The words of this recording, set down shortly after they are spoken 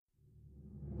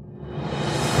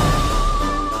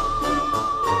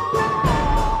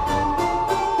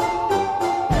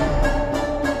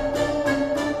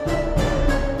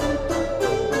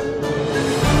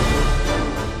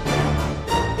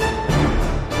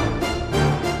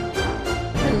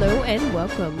and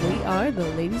welcome. We are the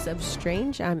Ladies of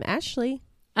Strange. I'm Ashley.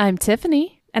 I'm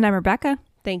Tiffany. And I'm Rebecca.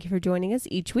 Thank you for joining us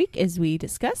each week as we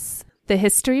discuss The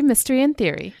history, mystery, and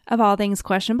theory of all things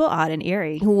questionable, odd, and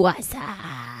eerie. What's up?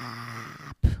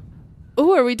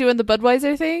 Oh, are we doing the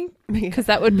Budweiser thing? Because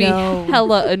that would be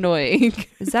hella annoying.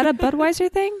 Is that a Budweiser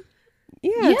thing?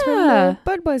 Yeah, it's from the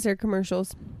Budweiser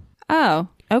commercials. Oh,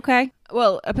 okay.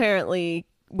 Well, apparently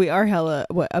we are hella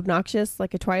obnoxious,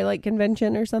 like a Twilight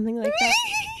convention or something like that.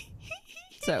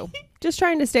 So, just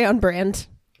trying to stay on brand.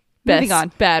 Moving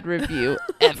on. Bad review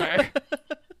ever.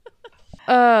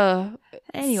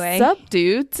 Anyway. Sup,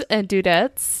 dudes and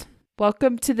dudettes.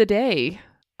 Welcome to the day.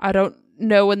 I don't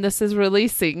know when this is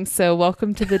releasing, so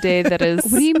welcome to the day that is...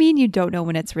 What do you mean you don't know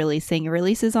when it's releasing? It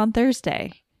releases on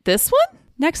Thursday. This one?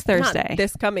 Next Thursday. Not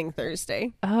this coming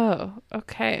Thursday. Oh,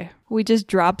 okay. We just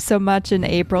dropped so much in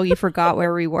April, you forgot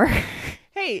where we were.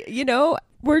 Hey,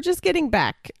 we're just getting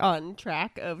back on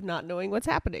track of not knowing what's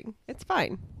happening. It's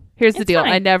fine. Here's the deal.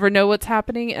 Fine. I never know what's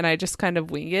happening, and I just kind of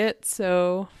wing it,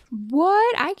 so...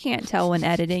 What? I can't tell when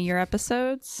editing your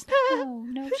episodes.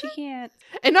 No, she can't.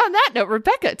 And on that note,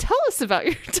 Rebecca, tell us about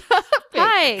your topic.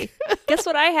 Hi. Guess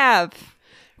what I have?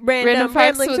 Random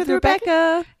Ramblings with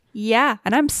Rebecca. Yeah,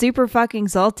 and I'm super fucking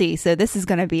salty, so this is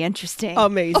going to be interesting.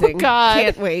 Amazing. Oh, God.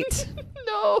 Can't wait.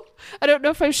 No. I don't know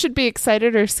if I should be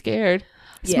excited or scared.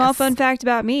 Small Yes. fun fact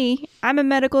about me, I'm a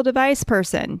medical device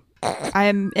person. I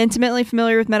am intimately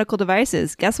familiar with medical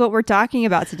devices. Guess what we're talking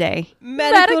about today?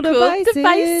 Medical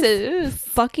devices.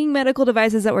 Fucking medical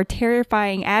devices that were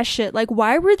terrifying as shit. Like,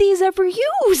 why were these ever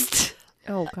used?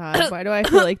 Oh, God. Why do I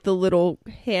feel like the little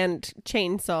hand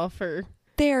chainsaw for...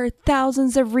 There are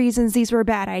thousands of reasons these were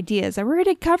bad ideas, and we're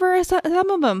going to cover some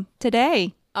of them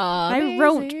today. Amazing.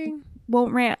 I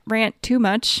won't rant too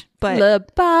much, but...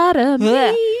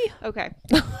 Lobotomy. Okay.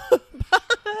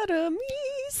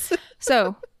 Lobotomies.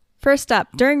 So, first up,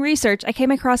 during research, I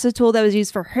came across a tool that was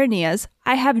used for hernias.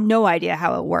 I have no idea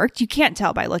how it worked. You can't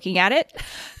tell by looking at it,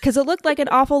 because it looked like an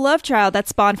awful love child that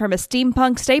spawned from a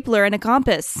steampunk stapler and a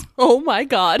compass. Oh, my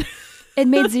God. It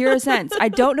made zero sense. I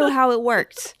don't know how it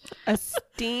worked. A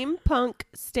steampunk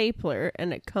stapler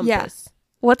and a compass. Yeah.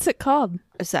 What's it called?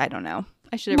 So I don't know.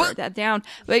 I should have wrote that down.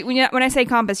 But when I say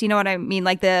compass, you know what I mean?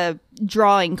 Like the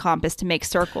drawing compass to make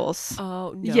circles.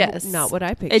 Oh, no. Yes. Not what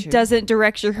I pictured. It doesn't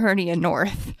direct your hernia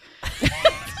north.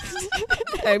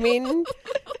 I mean,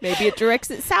 maybe it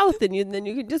directs it south and then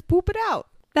you can just poop it out.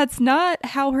 That's not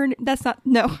how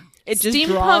no. It just Steampunk's-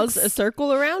 draws a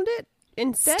circle around it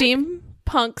instead?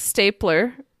 Steampunk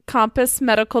stapler compass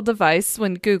medical device,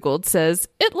 when Googled, says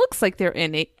it looks like there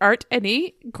aren't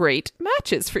any great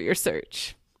matches for your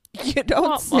search. You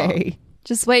don't say.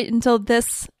 Just wait until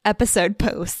this episode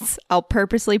posts. I'll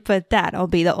purposely put that. I'll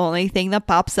be the only thing that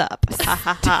pops up. Ha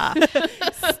ha ha.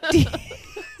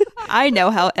 I know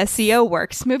how SEO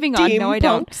works. Moving on. No, I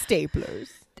don't. Staplers.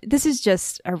 This is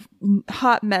just a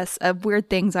hot mess of weird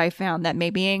things I found that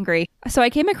made me angry. So I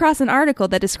came across an article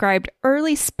that described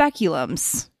early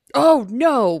speculums. Oh,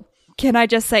 no. Can I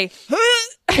just say,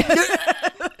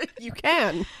 You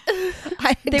can.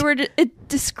 it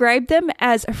described them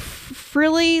as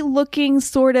frilly looking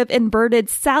sort of inverted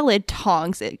salad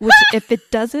tongs, which if it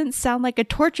doesn't sound like a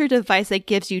torture device that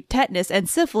gives you tetanus and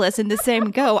syphilis in the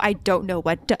same go, I don't know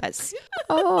what does.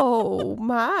 Oh,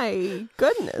 my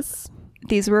goodness.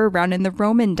 These were around in the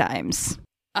Roman times.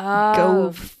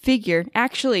 Go figure.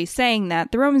 Actually, saying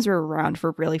that, the Romans were around for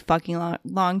a really fucking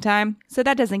long time, so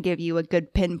that doesn't give you a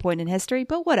good pinpoint in history,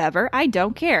 but whatever. I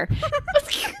don't care.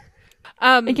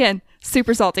 Again,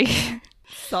 super salty.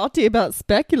 Salty about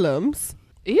speculums.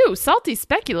 Ew, salty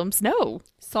speculums, no.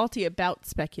 Salty about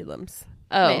speculums.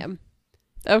 Oh. Ma'am.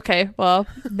 Okay, well,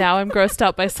 now I'm grossed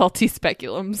out by salty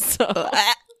speculums.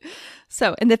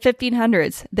 So, in the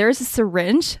 1500s, there's a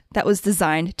syringe that was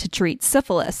designed to treat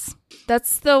syphilis.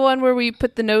 That's the one where we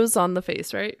put the nose on the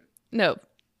face, right? No.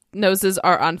 Noses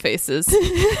are on faces.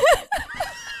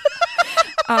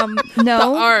 No.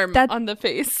 The arm on the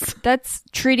face. That's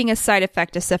treating a side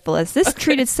effect of syphilis. This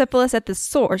treated syphilis at the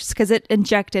source because it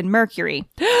injected mercury.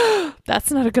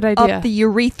 That's not a good idea. Up the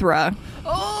urethra.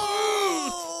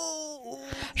 Oh!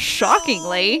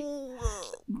 Shockingly,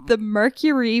 the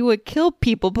mercury would kill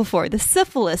people before the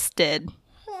syphilis did.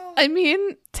 I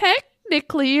mean,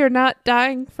 technically you're not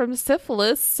dying from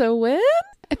syphilis, so when?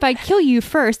 If I kill you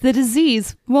first, the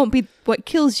disease won't be what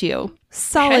kills you.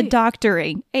 Solid Hey.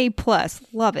 doctoring. A+.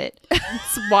 Love it.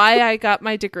 That's why I got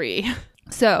my degree.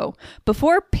 So,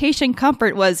 before patient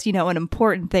comfort was, an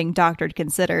important thing doctors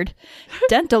considered,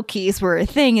 dental keys were a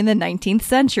thing in the 19th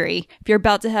century. If you're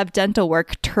about to have dental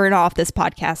work, turn off this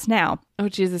podcast now. Oh,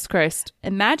 Jesus Christ.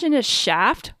 Imagine a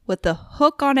shaft with a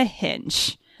hook on a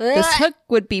hinge. This hook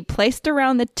would be placed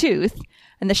around the tooth,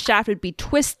 and the shaft would be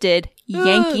twisted,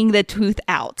 yanking the tooth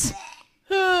out.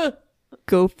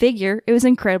 Go figure, it was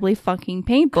incredibly fucking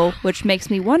painful, which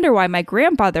makes me wonder why my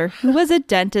grandfather, who was a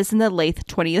dentist in the late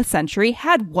 20th century,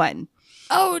 had one.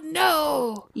 Oh,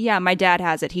 no. Yeah, my dad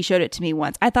has it. He showed it to me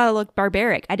once. I thought it looked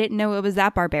barbaric. I didn't know it was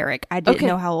that barbaric. I didn't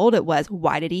know how old it was.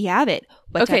 Why did he have it?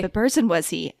 What type of person was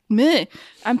he? Meh.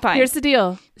 I'm fine. Here's the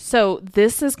deal. So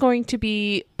this is going to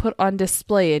be put on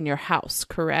display in your house,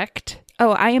 correct?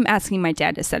 Oh, I am asking my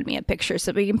dad to send me a picture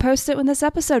so we can post it when this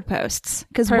episode posts.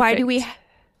 Because why do we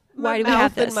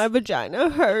have this? And my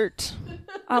vagina hurt.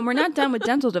 We're not done with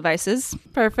dental devices.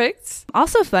 Perfect.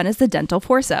 Also fun is the dental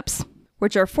forceps,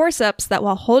 which are forceps that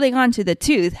while holding onto the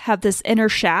tooth have this inner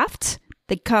shaft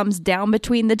that comes down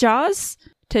between the jaws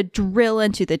to drill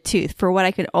into the tooth for what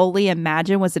I could only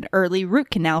imagine was an early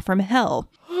root canal from hell.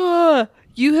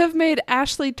 You have made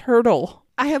Ashley turtle.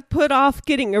 I have put off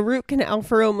getting a root canal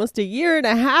for almost a year and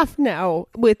a half now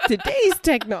with today's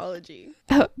technology.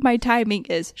 My timing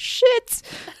is shit.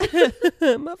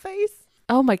 My face.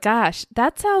 Oh my gosh.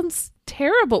 That sounds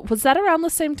terrible. Was that around the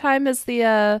same time as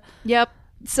the, Yep.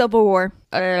 Civil War.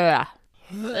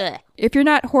 If you're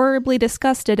not horribly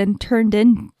disgusted and turned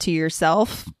onto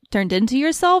yourself,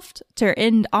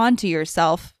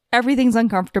 everything's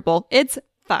uncomfortable. It's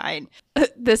fine.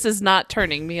 This is not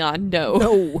turning me on.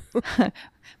 No.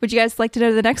 Would you guys like to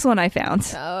know the next one I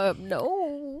found?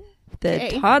 No.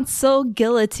 The tonsil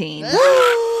guillotine.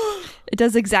 It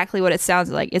does exactly what it sounds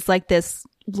like. It's like this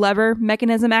lever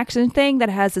mechanism action thing that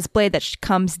has this blade that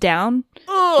comes down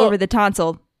over the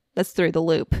tonsil that's through the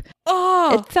loop.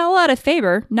 It fell out of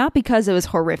favor, not because it was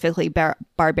horrifically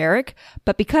barbaric,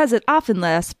 but because it often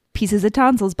left pieces of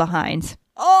tonsils behind.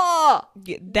 Yeah,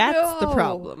 that's the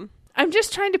problem. I'm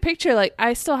just trying to picture, like,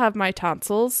 I still have my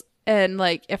tonsils, and,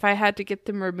 like, if I had to get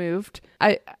them removed,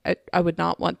 I would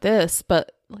not want this,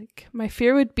 but, like, my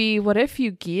fear would be, what if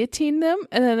you guillotine them,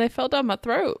 and then they fell down my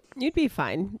throat? You'd be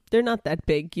fine. They're not that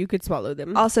big. You could swallow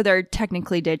them. Also, they're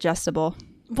technically digestible.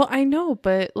 Well, I know,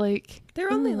 but, like...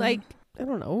 They're only, like, I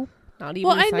don't know, not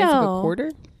even the size of a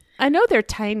quarter. I know they're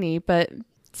tiny, but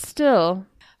still...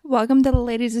 Welcome to the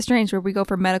Ladies of Strange, where we go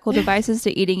from medical devices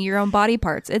to eating your own body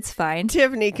parts. It's fine.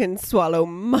 Tiffany can swallow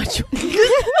much. You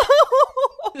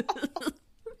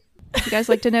guys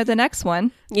like to know the next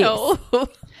one? Yes. No.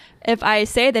 If I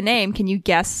say the name, can you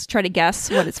try to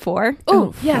guess what it's for?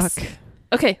 Oh, yes. Fuck.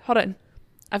 Okay, hold on.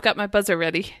 I've got my buzzer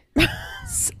ready.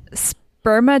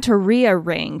 Spermatoria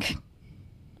ring.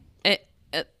 Is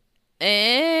that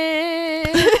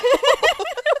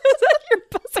your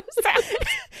buzzer sound?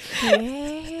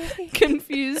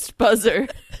 Confused buzzer.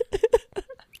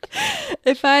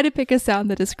 If I had to pick a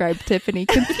sound that described Tiffany,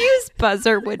 confused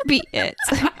buzzer would be it.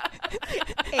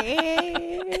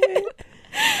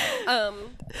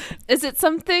 Is it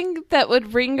something that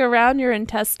would ring around your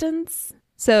intestines?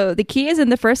 So the key is in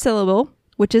the first syllable,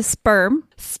 which is sperm.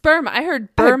 Sperm. I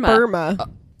heard Burma. Burma.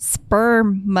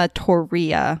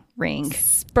 Spermatoria ring.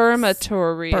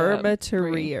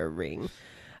 Spermatoria ring.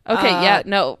 Okay, yeah,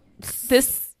 no.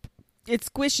 It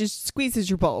squeezes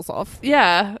your balls off.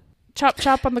 Yeah.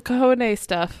 Chop on the cojones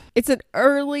stuff. It's an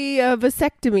early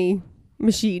vasectomy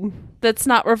machine. That's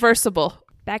not reversible.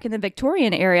 Back in the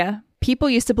Victorian era, people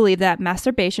used to believe that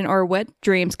masturbation or wet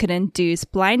dreams could induce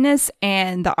blindness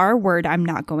and the R word I'm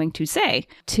not going to say.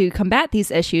 To combat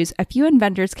these issues, a few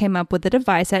inventors came up with a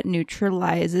device that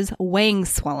neutralizes wang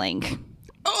swelling.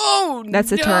 Oh, that's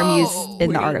the term used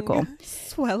in the article.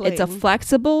 Swelling. It's a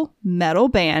flexible metal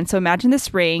band. So imagine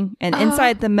this ring, and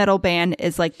inside the metal band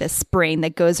is like this spring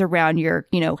that goes around your,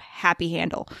 happy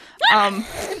handle.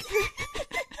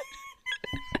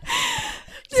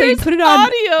 So you put it on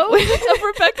audio of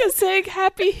Rebecca saying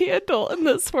happy handle in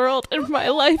this world, and my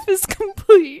life is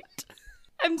complete.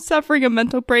 I'm suffering a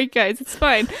mental break, guys. It's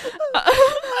fine.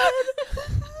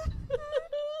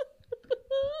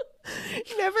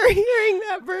 Never hearing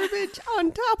that verbiage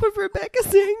on top of Rebecca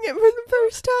saying it for the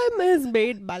first time has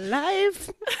made my life.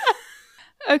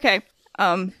 Okay.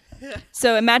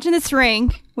 So imagine this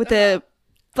ring with a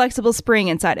flexible spring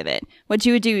inside of it. What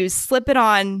you would do is slip it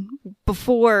on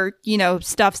before,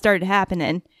 stuff started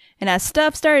happening. And as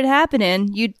stuff started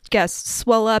happening, you'd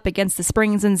swell up against the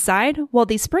springs inside. Well,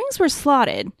 these springs were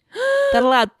slotted. That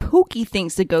allowed pokey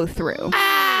things to go through.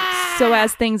 So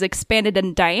as things expanded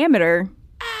in diameter,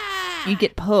 you'd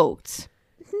get poked.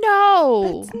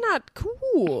 No. That's not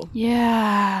cool.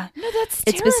 Yeah. No, that's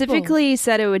It terrible. specifically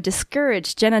said it would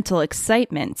discourage genital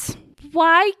excitement.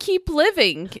 Why keep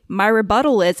living? My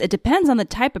rebuttal is it depends on the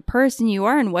type of person you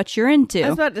are and what you're into. I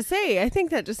was about to say, I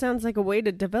think that just sounds like a way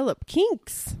to develop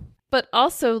kinks. But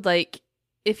also, like,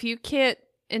 if you can't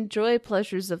enjoy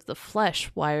pleasures of the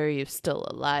flesh, why are you still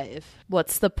alive?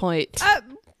 What's the point? I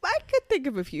could think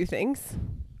of a few things.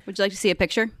 Would you like to see a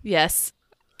picture? Yes.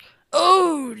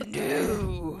 Oh,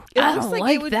 no. It I looks don't like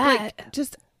like it would that. like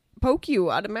just poke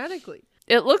you automatically.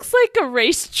 It looks like a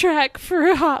racetrack for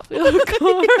a Hot Wheel car.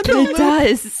 It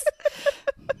does.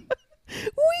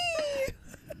 Whee!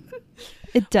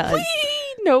 It does.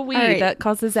 Whee! No wee. All right. That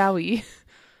causes owie.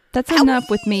 That's enough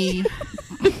with me.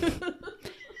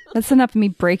 That's enough of me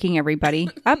breaking everybody.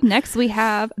 Up next, we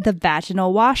have the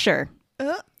vaginal washer.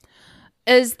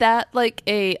 Is that like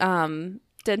a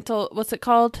dental, what's it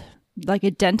called? Like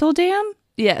a dental dam?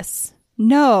 Yes.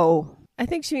 No. I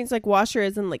think she means like washer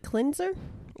as in like cleanser.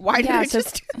 Why did Yeah, I so-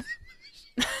 just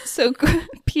So,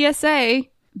 PSA,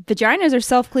 vaginas are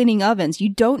self-cleaning ovens. You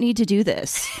don't need to do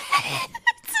this.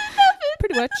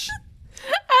 pretty much?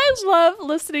 I love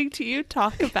listening to you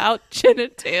talk about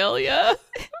genitalia.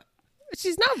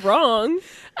 She's not wrong.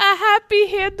 A happy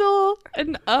handle,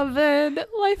 an oven.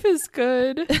 Life is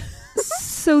good.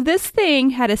 So this thing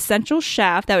had a central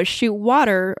shaft that would shoot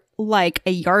water like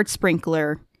a yard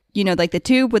sprinkler. You know, like the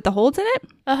tube with the holes in it?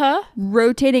 Uh-huh.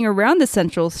 Rotating around the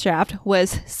central shaft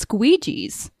was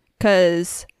squeegees.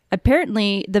 Because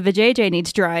apparently the vajayjay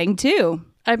needs drying too.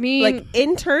 I mean, Like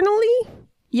internally?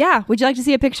 Yeah. Would you like to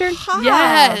see a picture?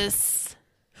 yes.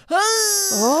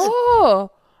 Oh.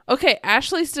 Okay,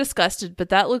 Ashley's disgusted, but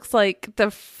that looks like the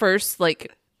first,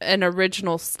 like, an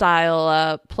original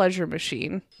style pleasure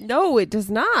machine. No, it does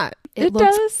not. It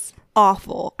looks does.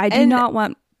 awful. I do And not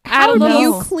want... Add a How do little,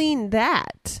 you clean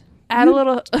that? add a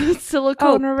little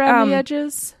silicone around the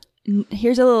edges.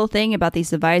 Here's a little thing about these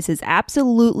devices.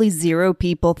 Absolutely zero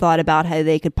people thought about how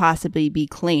they could possibly be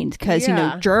cleaned because, you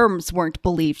know, Yeah. germs weren't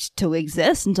believed to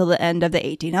exist until the end of the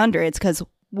 1800s because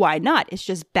why not? It's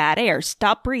just bad air.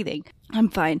 Stop breathing. I'm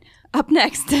fine. Up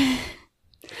next,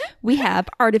 we have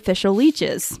artificial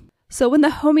leeches. So when the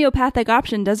homeopathic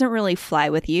option doesn't really fly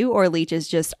with you or leeches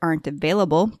just aren't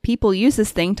available, people use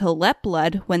this thing to let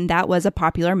blood when that was a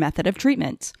popular method of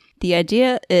treatment. The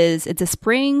idea is it's a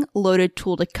spring-loaded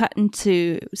tool to cut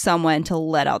into someone to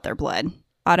let out their blood.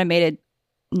 Automated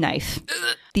knife.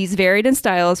 These varied in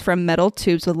styles from metal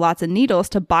tubes with lots of needles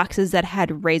to boxes that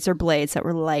had razor blades that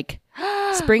were like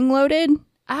spring-loaded.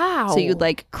 Ow. So you'd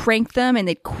like crank them and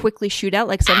they'd quickly shoot out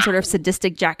like some sort of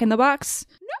sadistic jack-in-the-box,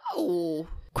 No.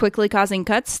 quickly causing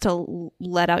cuts to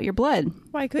let out your blood.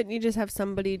 Why couldn't you just have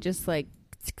somebody just like...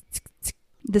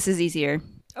 This is easier.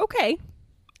 Okay.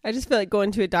 I just feel like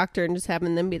going to a doctor and just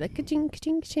having them be like ka-ching,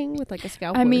 ka-ching, ka-ching with like a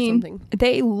scalpel I or mean, something.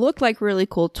 they look like really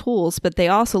cool tools, but they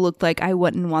also look like I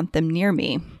wouldn't want them near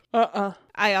me.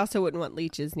 I also wouldn't want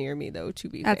leeches near me though, to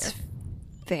be That's fair.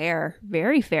 fair.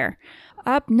 Very fair.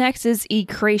 Up next is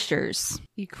ecrasures.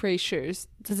 Ecrasures.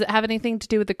 Does it have anything to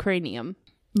do with the cranium?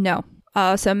 No.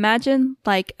 So imagine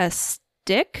like a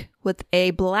stick with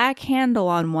a black handle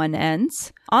on one end.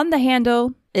 On the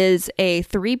handle is a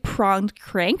 3-pronged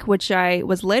crank, which I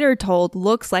was later told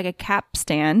looks like a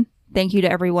capstan. Thank you to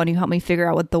everyone who helped me figure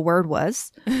out what the word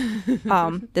was.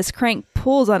 This crank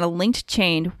pulls on a linked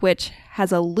chain, which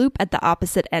has a loop at the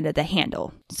opposite end of the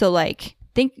handle. So like,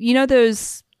 think, you know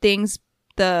those things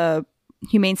the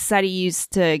Humane Society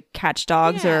used to catch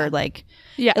dogs Yeah. or like,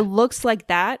 Yeah. it looks like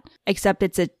that, except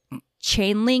it's a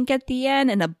chain link at the end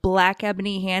and a black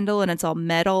ebony handle and it's all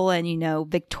metal and, you know,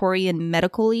 Victorian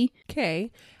medical-y.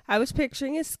 Okay. I was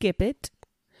picturing a skip it.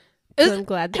 So I'm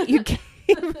glad that you came.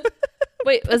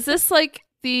 Wait, was this like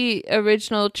the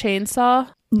original chainsaw?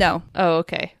 No, Oh,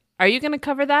 okay. Are you going to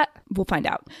cover that? we'll find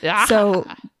out. Ah. So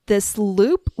this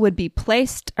loop would be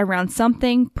placed around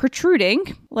something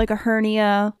protruding, like a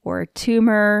hernia or a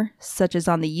tumor, such as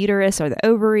on the uterus or the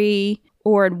ovary,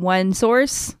 or in one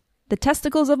source, the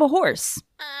testicles of a horse.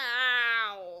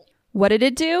 What did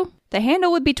it do? The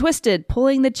handle would be twisted,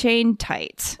 pulling the chain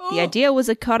tight. The idea was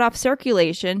to cut off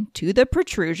circulation to the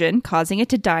protrusion, causing it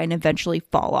to die and eventually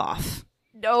fall off.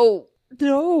 No.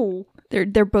 No.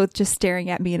 They're both just staring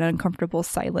at me in uncomfortable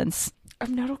silence.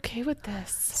 I'm not okay with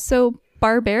this. So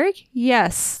barbaric?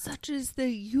 Yes. Such as the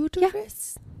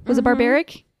uterus. Was it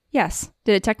barbaric? Yes.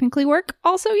 Did it technically work?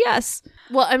 Also, yes.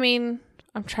 Well, I mean,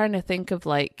 I'm trying to think of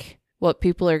like what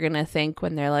people are going to think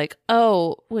when they're like,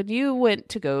 oh, when you went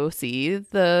to go see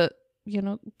the, you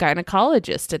know,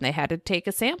 gynecologist and they had to take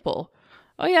a sample.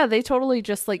 Oh, yeah, they totally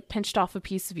just like pinched off a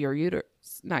piece of your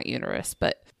not uterus,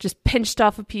 but just pinched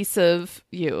off a piece of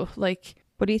you. Like,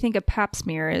 What do you think a pap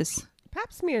smear is?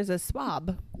 Pap smear is a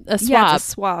swab. a swab. Yeah, it's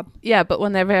a swab. Yeah, but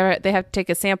whenever they have to take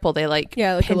a sample, they like,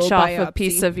 Yeah, like a pinch little off biopsy. a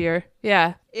piece of your,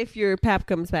 yeah. If your pap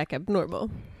comes back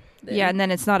abnormal. Yeah, and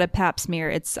then it's not a pap smear.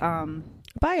 It's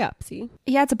Biopsy.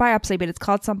 yeah, it's a biopsy, but it's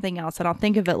called something else, and I'll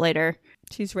think of it later.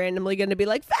 She's randomly going to be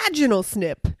like, vaginal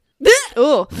snip.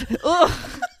 Oh.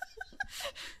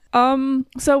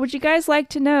 So would you guys like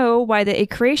to know why the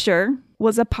ecrasure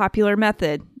was a popular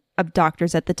method of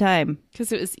doctors at the time?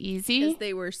 Because it was easy. Because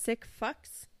they were sick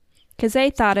fucks. Because they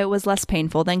thought it was less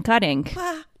painful than cutting.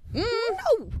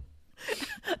 No.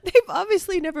 They've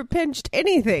obviously never pinched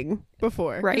anything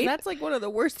before. 'Cause Right? that's like one of the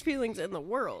worst feelings in the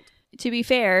world. To be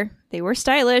fair, they were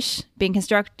stylish, being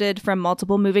constructed from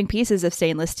multiple moving pieces of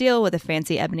stainless steel with a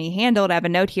fancy ebony handle. And I have a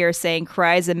note here saying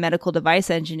cries a medical device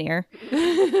engineer.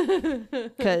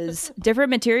 Because different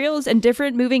materials and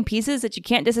different moving pieces that you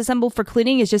can't disassemble for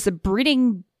cleaning is just a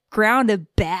breeding ground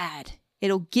of bad.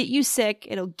 It'll get you sick,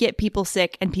 it'll get people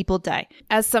sick, and people die.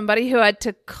 As somebody who had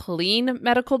to clean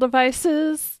medical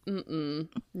devices,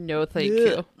 no thank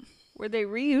you. Were they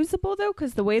reusable though?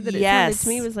 Because the way that it Yes. sounded to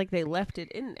me was like they left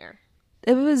it in there.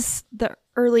 It was the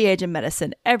early age of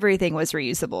medicine. Everything was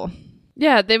reusable.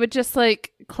 Yeah, they would just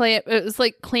like clamp. It was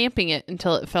like clamping it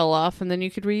until it fell off, and then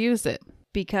you could reuse it.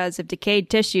 Because if decayed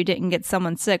tissue didn't get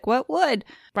someone sick, what would?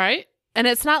 Right? And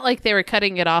it's not like they were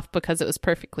cutting it off because it was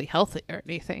perfectly healthy or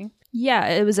anything. Yeah,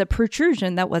 it was a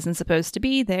protrusion that wasn't supposed to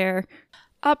be there.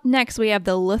 Up next, we have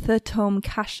the lithotome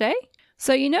cache.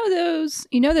 So you know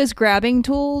those grabbing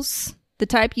tools, the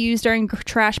type used during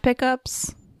trash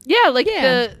pickups? Yeah, like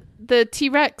Yeah. the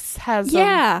T-Rex has them.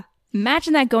 Yeah.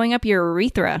 Imagine that going up your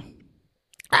urethra.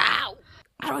 Ow!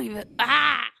 I don't even.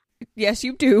 Yes,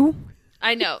 you do.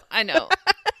 I know.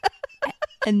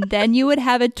 And then you would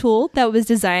have a tool that was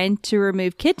designed to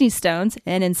remove kidney stones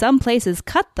and in some places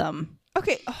cut them.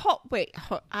 Okay, they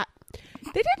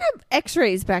didn't have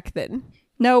x-rays back then.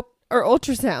 Nope. Or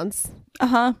ultrasounds.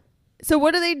 Uh-huh. So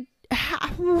what are they... How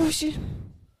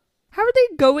are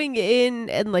they going in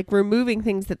and like removing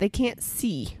things that they can't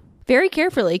see? Very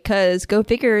carefully, because go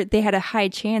figure, they had a high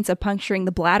chance of puncturing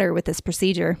the bladder with this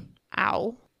procedure.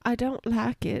 Ow. I don't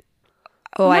like it.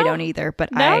 Oh, I No. don't either,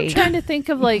 but Now I'm trying to think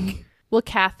of like, will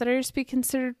catheters be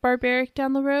considered barbaric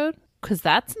down the road? Because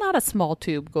that's not a small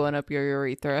tube going up your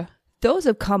urethra. Those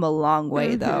have come a long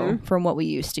way, though, from what we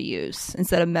used to use.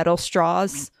 Instead of metal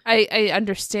straws. I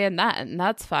understand that, and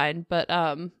that's fine. But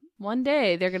one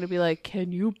day they're going to be like,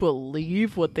 can you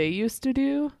believe what they used to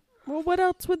do? Well, what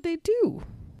else would they do?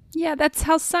 Yeah, that's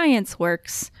how science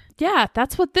works. Yeah,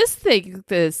 that's what this thing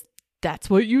is. That's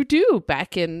what you do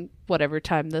back in whatever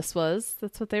time this was.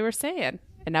 That's what they were saying.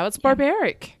 And now it's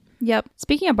barbaric. Yep.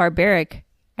 Speaking of barbaric,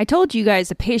 I told you guys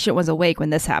the patient was awake when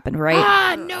this happened,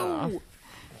 right? No. No.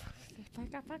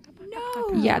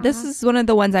 Yeah, this is one of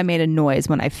the ones I made a noise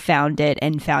when I found it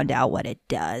and found out what it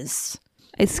does.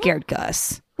 It scared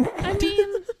Gus. I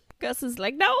mean, Gus is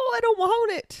like, no, I don't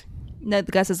want it. No,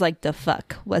 Gus is like, the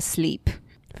fuck was sleep.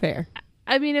 Fair.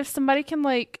 if somebody can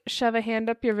like shove a hand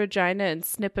up your vagina and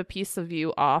snip a piece of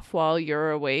you off while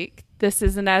you're awake, this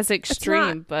isn't as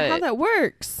extreme, but how that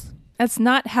works. That's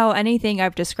not how anything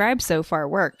I've described so far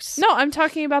works. no, I'm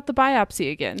talking about the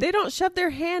biopsy again. They don't shove their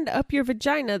hand up your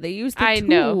vagina. They use the I tool.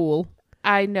 know.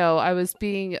 I know. I was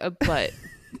being a butt.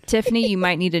 Tiffany, you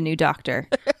might need a new doctor.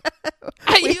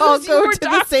 We all go to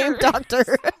the same doctor.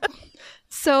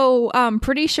 So I'm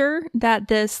pretty sure that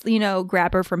this,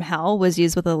 grabber from hell was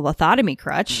used with a lithotomy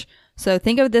crutch. So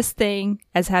think of this thing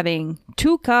as having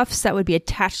two cuffs that would be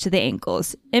attached to the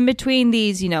ankles. In between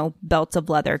these, belts of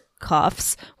leather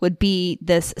cuffs would be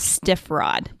this stiff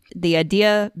rod. The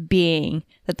idea being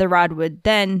that the rod would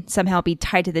then somehow be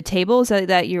tied to the table so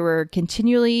that you were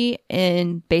continually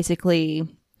in basically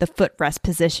the footrest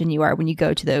position you are when you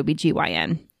go to the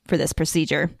OBGYN for this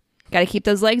procedure. Got to keep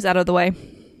those legs out of the way.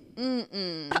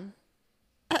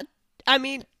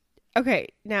 Okay,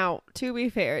 now, to be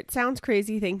fair, it sounds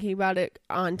crazy thinking about it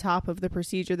on top of the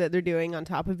procedure that they're doing, on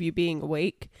top of you being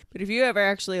awake. But if you ever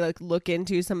actually look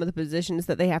into some of the positions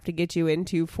that they have to get you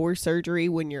into for surgery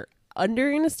when you're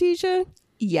under anesthesia,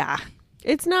 Yeah.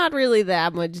 it's not really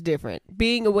that much different.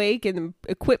 Being awake and the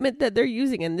equipment that they're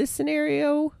using in this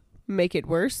scenario make it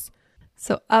worse.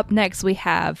 So up next we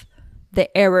have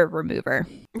the error remover.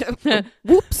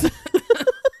 Whoops.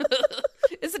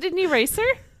 Is it an eraser?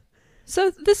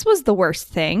 So this was the worst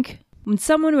thing. When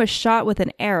someone was shot with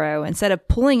an arrow, instead of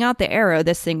pulling out the arrow,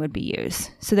 this thing would be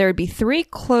used. So there would be 3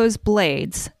 closed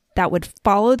blades that would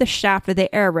follow the shaft of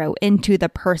the arrow into the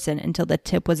person until the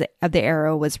tip of the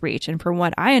arrow was reached. And from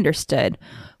what I understood,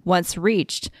 Once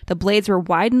reached, the blades were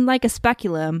widened like a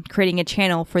speculum, creating a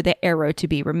channel for the arrow to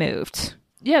be removed.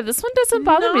 Yeah, this one doesn't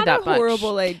bother me that Not a much.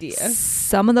 horrible idea.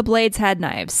 Some of the blades had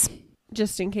knives.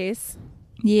 Just in case.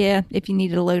 Yeah, if you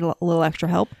needed a little extra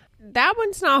help. That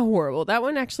one's not horrible. That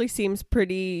one actually seems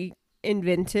pretty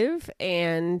inventive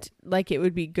and like it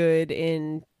would be good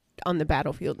on the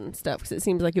battlefield and stuff, because it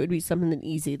seems like it would be something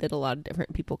easy that a lot of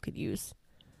different people could use.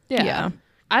 Yeah.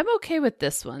 I'm okay with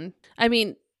this one. I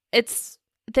mean,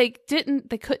 they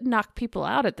couldn't knock people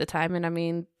out at the time. And I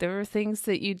mean, there are things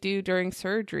that you do during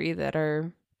surgery that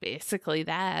are basically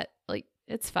that. Like,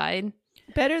 it's fine.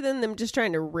 Better than them just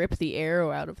trying to rip the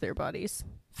arrow out of their bodies.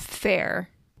 Fair.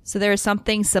 So there is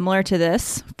something similar to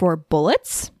this for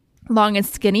bullets. Long and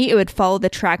skinny, it would follow the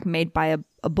track made by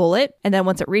a bullet. And then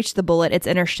once it reached the bullet, its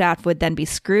inner shaft would then be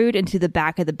screwed into the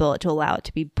back of the bullet to allow it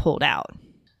to be pulled out.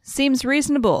 Seems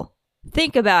reasonable.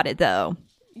 Think about it, though.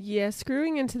 Yeah,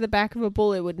 screwing into the back of a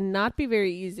bullet would not be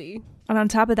very easy. And on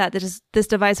top of that, this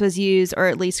device was used, or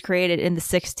at least created, in the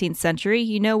 16th century.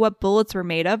 You know what bullets were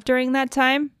made of during that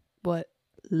time? What?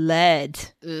 Lead.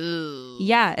 Ooh.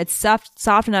 Yeah, it's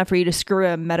soft enough for you to screw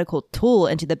a medical tool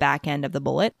into the back end of the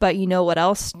bullet. But you know what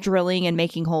else drilling and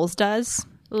making holes does?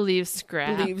 Leaves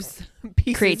scrap. Leaves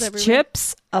pieces Creates everywhere.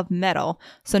 chips of metal.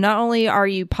 So not only are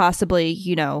you possibly,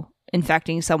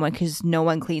 infecting someone because no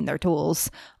one cleaned their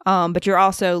tools, but you're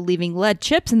also leaving lead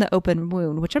chips in the open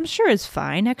wound, which I'm sure is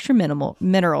fine. Extra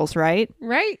minerals, right?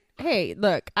 Right? Hey,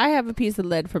 look, I have a piece of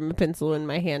lead from a pencil in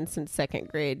my hand since 2nd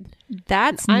grade.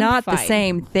 That's I'm not the fine.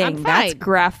 same thing. I'm That's fine.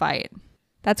 graphite.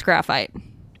 That's graphite.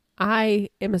 I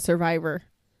am a survivor.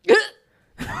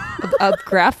 Of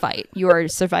graphite. You are a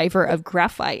survivor of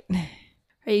graphite.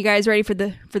 Are you guys ready for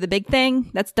the big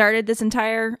thing that started this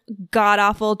entire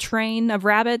god-awful train of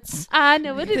rabbits? I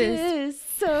know what it This- is.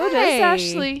 So Hey. does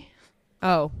Ashley.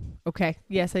 Oh, okay.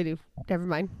 Yes, I do. Never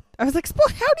mind. I was like, how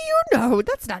do you know?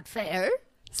 That's not fair.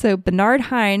 So Bernard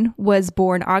Hein was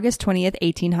born August 20th,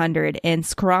 1800 in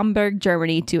Skromberg,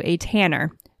 Germany, to a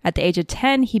tanner. At the age of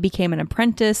 10, he became an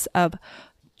apprentice of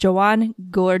Johann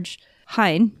Georg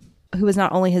Hein, who was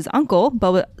not only his uncle,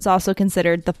 but was also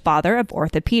considered the father of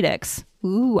orthopedics.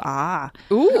 Ooh, ah.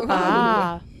 Ooh.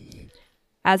 Ah.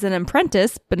 As an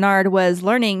apprentice, Bernard was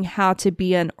learning how to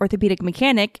be an orthopedic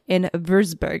mechanic in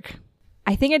Würzburg.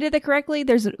 I think I did that correctly.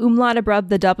 There's an umlaut above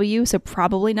the W, so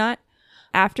probably not.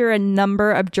 After a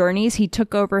number of journeys, he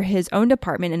took over his own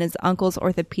department in his uncle's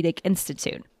orthopedic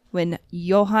institute. When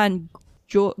Johann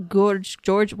George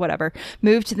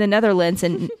moved to the Netherlands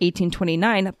in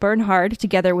 1829, Bernhard,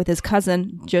 together with his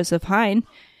cousin Joseph Hein,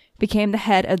 became the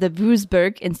head of the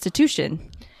Würzburg institution.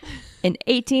 In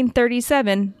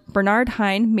 1837, Bernard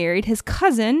Hein married his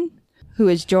cousin, who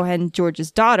is Johann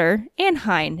George's daughter, Anne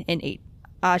Hein.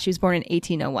 She was born in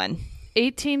 1801.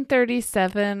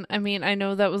 1837. I mean, I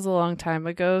know that was a long time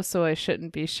ago, so I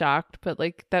shouldn't be shocked, but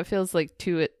like that feels like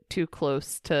too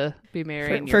close to be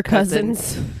marrying For your cousin.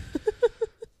 cousins.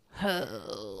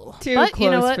 Oh. Too But close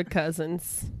you know what? for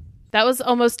cousins. That was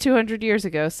almost 200 years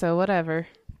ago, so whatever.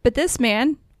 But this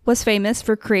man was famous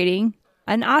for creating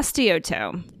an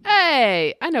osteotome.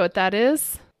 Hey, I know what that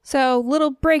is. So,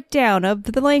 little breakdown of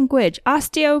the language.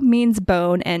 Osteo means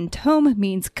bone and tome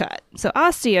means cut. So,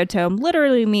 osteotome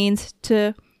literally means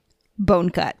to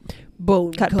bone cut.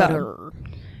 Bone Cut cutter.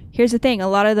 Here's the thing. A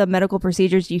lot of the medical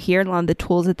procedures you hear, a lot of the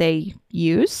tools that they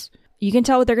use, you can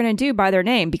tell what they're going to do by their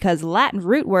name because Latin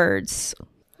root words.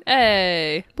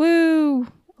 Hey. Woo!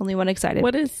 Only one excited.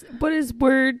 What is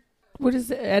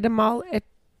etymology?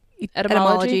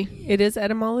 Etymology. It is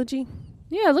etymology.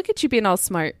 Yeah, look at you being all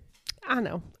smart. I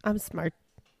know. I'm smart.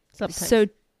 Sometimes. So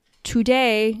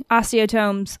today,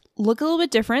 osteotomes look a little bit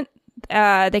different.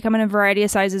 They come in a variety of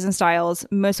sizes and styles,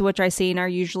 most of which I've seen are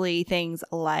usually things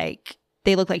like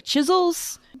they look like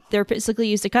chisels. They're physically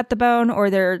used to cut the bone, or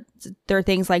they're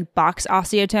things like box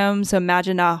osteotomes. So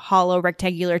imagine a hollow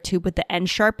rectangular tube with the end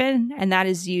sharpened, and that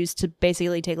is used to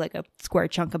basically take like a square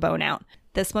chunk of bone out.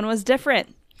 This one was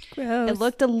different. Gross. It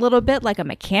looked a little bit like a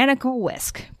mechanical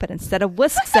whisk, but instead of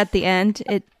whisks at the end,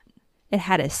 it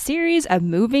had a series of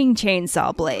moving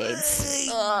chainsaw blades.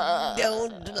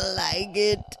 Don't like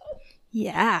it.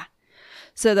 Yeah.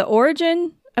 So the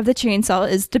origin of the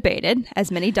chainsaw is debated, as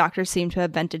many doctors seem to have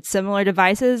invented similar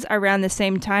devices around the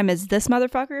same time as this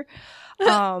motherfucker.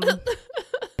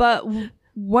 But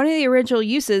one of the original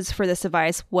uses for this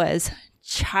device was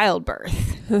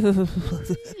childbirth.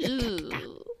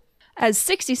 As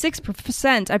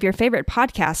 66% of your favorite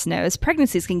podcast knows,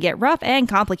 pregnancies can get rough and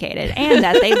complicated, and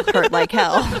that they hurt like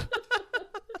hell.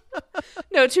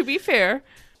 No, to be fair,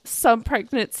 some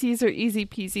pregnancies are easy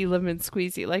peasy lemon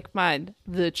squeezy like mine.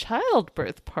 The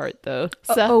childbirth part, though.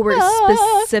 We're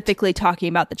specifically talking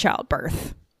about the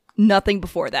childbirth. Nothing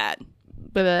before that.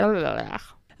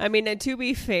 I mean, and to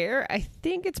be fair, I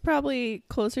think it's probably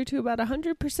closer to about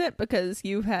 100% because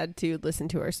you've had to listen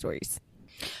to our stories.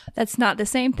 That's not the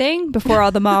same thing. Before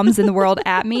all the moms in the world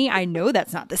at me, I know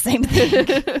that's not the same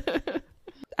thing.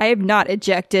 I have not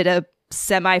ejected a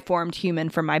semi-formed human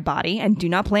from my body and do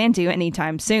not plan to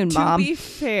anytime soon, Mom. To be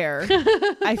fair,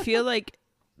 I feel like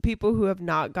people who have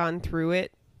not gone through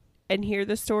it and hear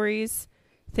the stories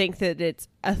think that it's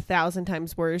 1,000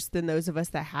 times worse than those of us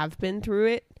that have been through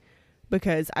it,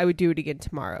 because I would do it again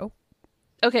tomorrow.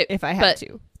 Okay. If I had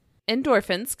to.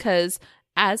 Endorphins, because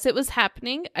as it was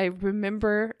happening, I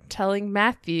remember telling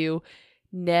Matthew,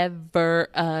 never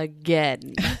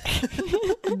again.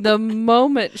 The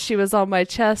moment she was on my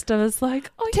chest, I was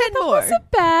like, oh, 10 yeah, that more.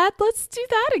 wasn't bad. Let's do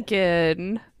that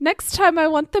again. Next time I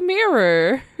want the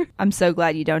mirror. I'm so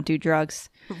glad you don't do drugs.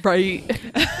 Right.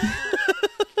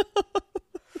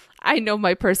 I know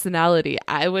my personality.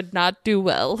 I would not do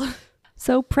well.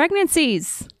 So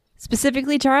pregnancies,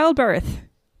 specifically childbirth,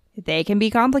 they can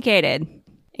be complicated,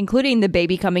 including the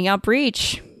baby coming out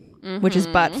breech, which is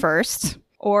butt first,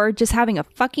 or just having a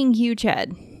fucking huge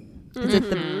head. Because if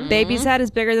the baby's head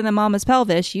is bigger than the mama's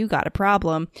pelvis, you got a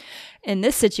problem. In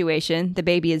this situation, the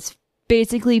baby is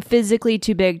basically physically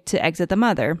too big to exit the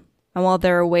mother. And while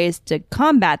there are ways to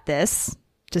combat this,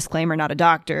 disclaimer, not a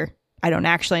doctor, I don't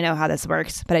actually know how this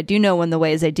works, but I do know one of the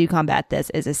ways they do combat this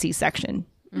is a C-section.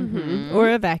 Or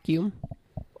a vacuum.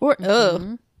 Or, okay.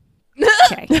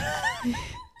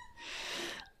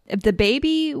 If the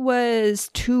baby was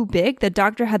too big, the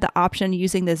doctor had the option of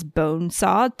using this bone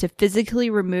saw to physically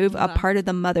remove a part of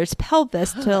the mother's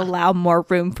pelvis to allow more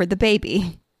room for the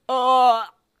baby. Oh.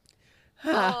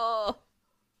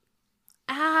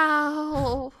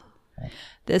 Ow.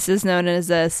 This is known as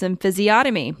a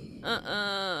symphysiotomy.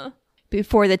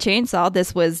 Before the chainsaw,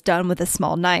 this was done with a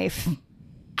small knife.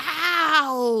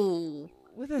 Ow.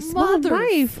 With a small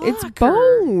knife. It's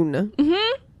bone.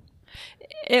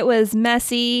 It was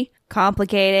messy,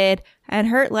 complicated, and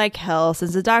hurt like hell,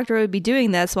 since the doctor would be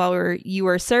doing this while you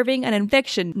were serving an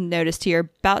eviction notice to your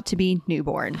about-to-be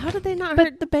newborn. How did they not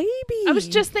hurt the baby? I was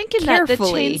just thinking that the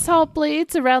Carefully. chainsaw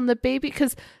blades around the baby,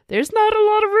 because there's not a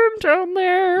lot of room down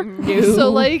there. No. So,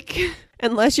 like...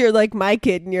 Unless you're like my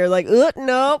kid and you're like, nope,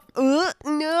 nope.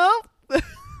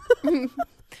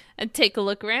 And take a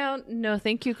look around. No,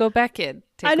 thank you. Go back in.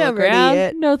 Take I a know, look around.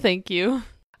 idiot. No, thank you.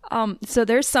 So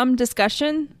there's some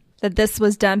discussion that this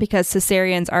was done because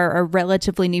cesareans are a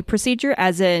relatively new procedure,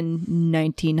 as in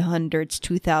 1900s,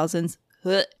 2000s.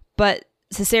 But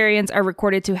cesareans are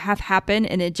recorded to have happened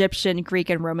in Egyptian, Greek,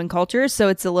 and Roman cultures, so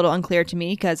it's a little unclear to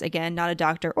me because, again, not a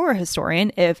doctor or a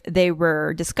historian, if they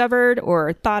were discovered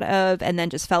or thought of and then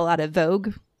just fell out of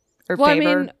vogue or Well, favor.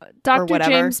 I mean, Dr. whatever.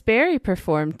 James Barry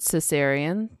performed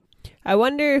cesarean. I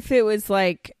wonder if it was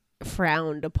like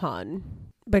frowned upon,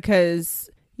 because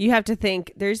you have to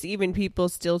think there's even people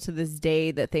still to this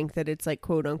day that think that it's like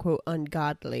quote unquote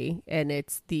ungodly and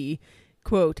it's the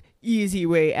quote easy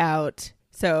way out.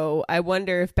 So I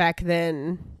wonder if back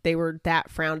then they were that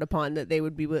frowned upon that they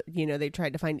would be, they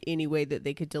tried to find any way that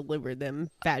they could deliver them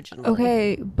vaginally.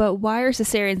 Okay, but why are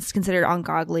cesareans considered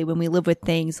ungodly when we live with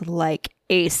things like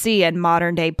AC and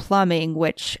modern day plumbing,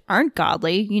 which aren't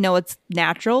godly? You know, it's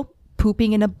natural.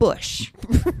 Pooping in a bush.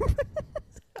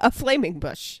 A flaming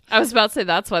bush. I was about to say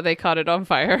that's why they caught it on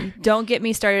fire. Don't get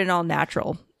me started on all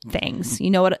natural things. You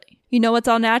know what? You know what's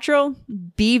all natural?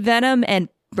 Bee venom and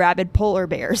rabid polar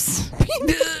bears.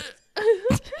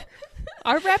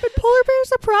 Are rabid polar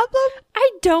bears a problem?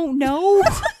 I don't know.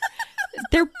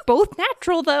 They're both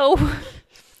natural, though.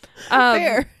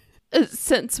 Fair.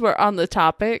 Since we're on the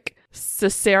topic,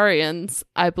 cesareans,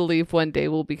 I believe one day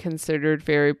will be considered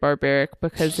very barbaric,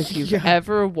 because if you've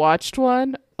ever watched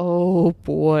one, oh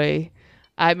boy.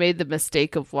 I made the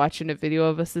mistake of watching a video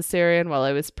of a cesarean while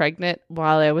I was pregnant,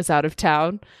 while I was out of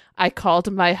town. I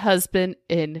called my husband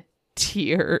in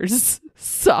tears,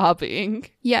 sobbing.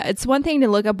 Yeah, it's one thing to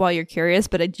look up while you're curious,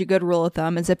 but a good rule of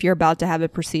thumb is if you're about to have a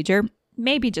procedure,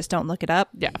 maybe just don't look it up.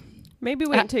 Yeah. Maybe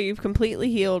wait until you've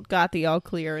completely healed, got the all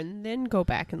clear, and then go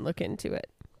back and look into it.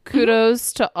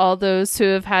 Kudos to all those who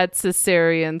have had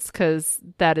cesareans, because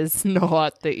that is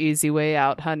not the easy way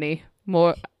out, honey.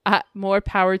 More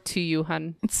power to you,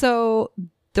 hun. So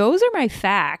those are my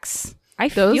facts. I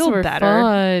Those feel were better.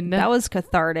 fun. That was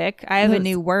cathartic. I have a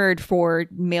new word for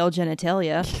male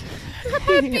genitalia.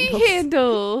 Happy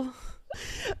handle.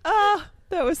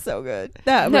 That was so good.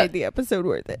 That made the episode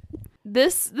worth it.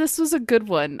 This was a good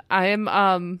one. I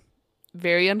am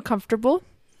very uncomfortable,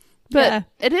 but Yeah.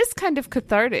 it is kind of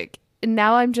cathartic. And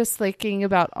now I'm just thinking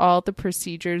about all the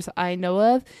procedures I know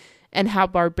of and how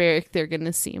barbaric they're going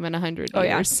to seem in 100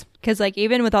 years. Because like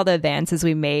even with all the advances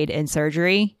we made in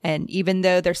surgery, and even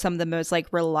though they're some of the most like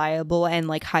reliable and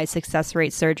like high success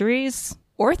rate surgeries,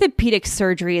 orthopedic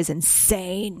surgery is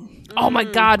insane. Oh my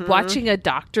God, watching a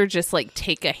doctor just like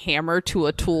take a hammer to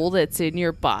a tool that's in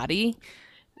your body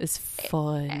is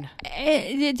fun.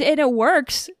 And it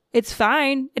works. It's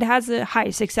fine. It has a high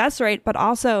success rate, but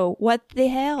also what the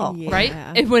hell? Yeah. Right?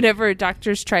 And whenever a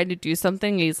doctor's trying to do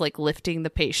something, he's like lifting the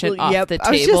patient off the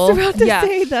I was table. just about to Yeah.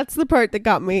 say that's the part that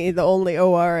got me. The only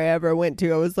OR I ever went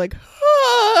to, I was like,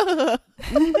 ah.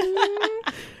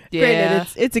 Yeah.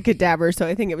 Granted, it's a cadaver, so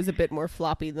I think it was a bit more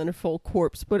floppy than a full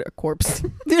corpse, but a corpse.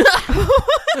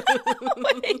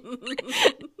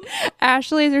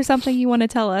 Ashley, is there something you want to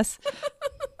tell us?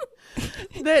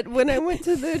 That when I went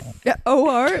to the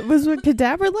OR, it was a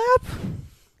cadaver lab.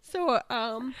 So,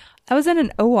 I was in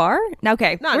an OR?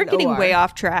 Okay, Not we're an getting OR. way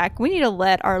off track. We need to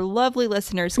let our lovely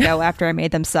listeners go after I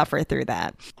made them suffer through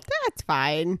that. that's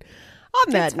fine.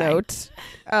 On that It's fine. note,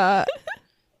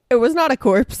 it was not a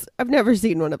corpse. I've never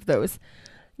seen one of those.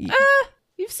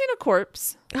 You've seen a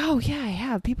corpse. Oh, yeah, I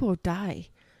have. People die.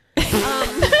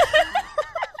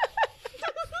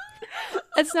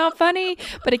 It's not funny,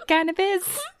 but it kind of is.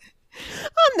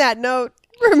 On that note,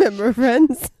 remember,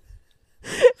 friends,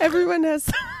 everyone has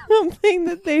something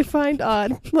that they find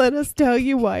odd. Let us tell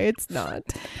you why it's not.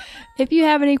 If you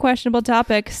have any questionable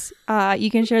topics,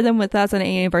 you can share them with us on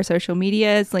any of our social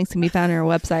medias. Links can be found on our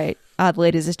website,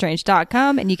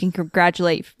 theladiesestrange.com, and you can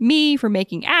congratulate me for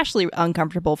making Ashley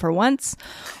uncomfortable for once,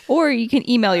 or you can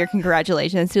email your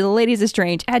congratulations to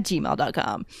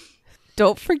theladiesestrange@gmail.com.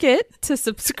 Don't forget to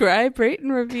subscribe, rate,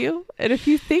 and review. And if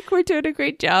you think we're doing a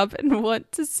great job and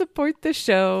want to support the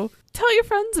show, tell your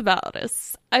friends about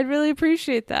us. I'd really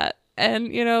appreciate that.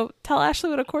 And, you know, tell Ashley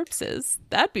what a corpse is.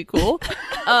 That'd be cool.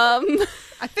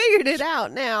 I figured it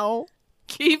out now.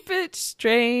 Keep it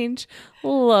strange,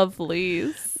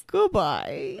 lovelies.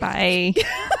 Goodbye. Bye.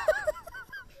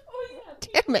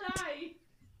 Damn it.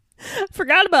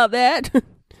 Forgot about that.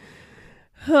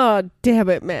 Oh, damn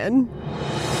it, man.